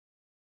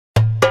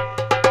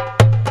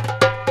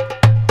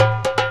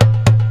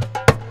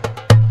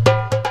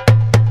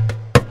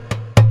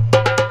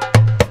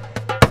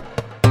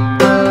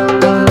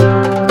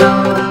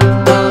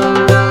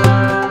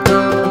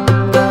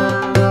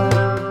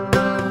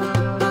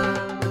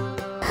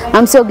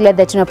I'm so glad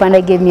that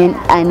Tunapanda gave me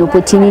an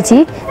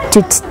opportunity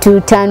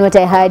to turn what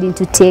I had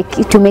into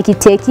to make it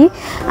techie,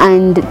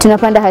 and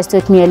Tunapanda has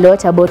taught me a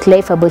lot about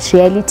life, about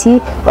reality,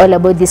 all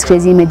about this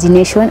crazy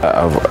imagination.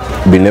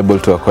 I've been able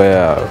to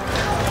acquire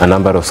a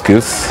number of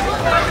skills.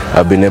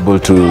 I've been able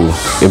to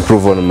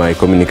improve on my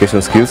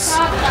communication skills,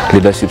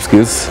 leadership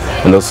skills,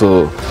 and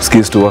also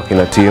skills to work in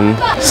a team.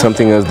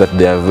 Something else that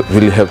they have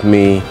really helped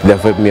me, they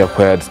have helped me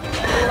acquire,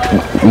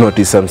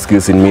 notice some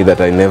skills in me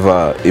that I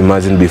never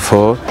imagined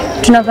before.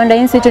 Tunapanda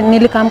Institute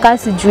nilikamka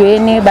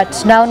sijueni,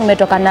 but now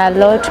nimetoka na a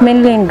lot,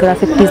 mainly in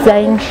graphic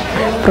design,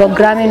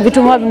 programming,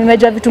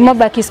 nimejua vitu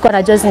mob akisikuwa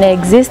na just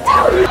exist.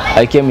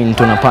 I came in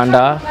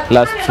Tunapanda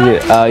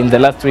in the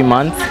last 3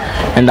 months,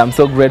 and I'm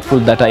so grateful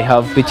that I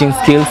have pitching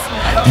skills,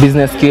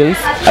 business skills.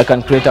 I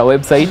can create a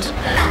website.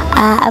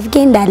 I've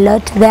gained a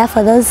lot there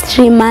for those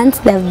 3 months.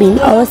 They've been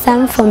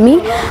awesome for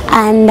me,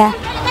 and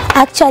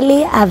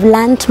actually I've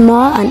learned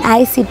more on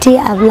ICT,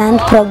 I've learned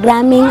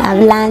programming,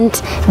 I've learned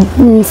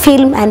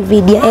film and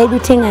video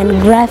editing and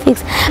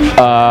graphics.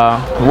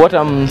 What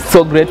I'm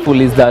so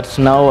grateful is that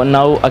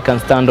now I can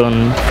stand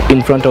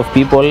in front of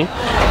people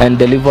and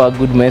deliver a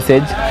good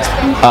message.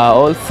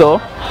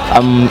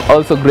 I'm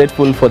also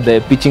grateful for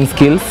the pitching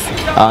skills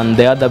and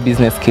the other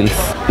business skills.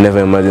 Never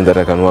imagined that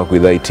I can work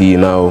with IT.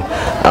 Now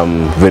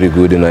I'm very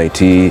good in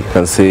IT. I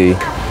can say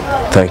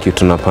thank you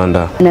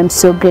Tunapanda. And I'm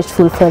so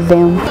grateful for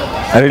them.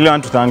 I really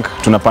want to thank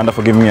Tunapanda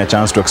for giving me a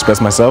chance to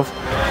express myself.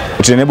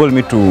 It enabled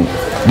me to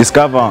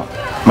discover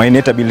my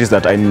innate abilities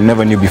that I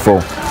never knew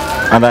before.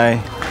 And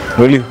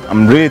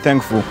I'm really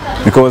thankful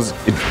because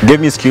it gave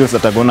me skills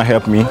that are going to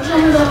help me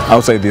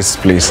outside this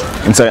place,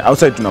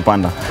 outside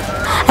Tunapanda.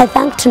 I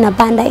thank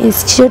Tunapanda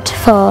Institute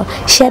for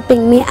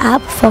shaping me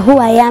up for who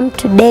I am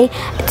today.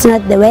 It's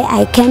not the way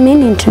I came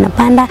in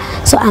Tunapanda,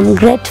 so I'm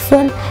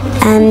grateful.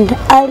 And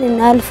all in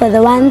all, for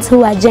the ones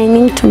who are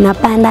joining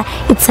Tunapanda,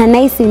 it's a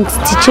nice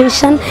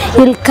institution.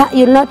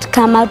 You'll not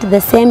come out the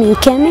same you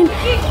came in.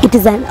 It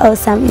is an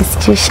awesome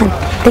institution.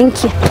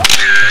 Thank you.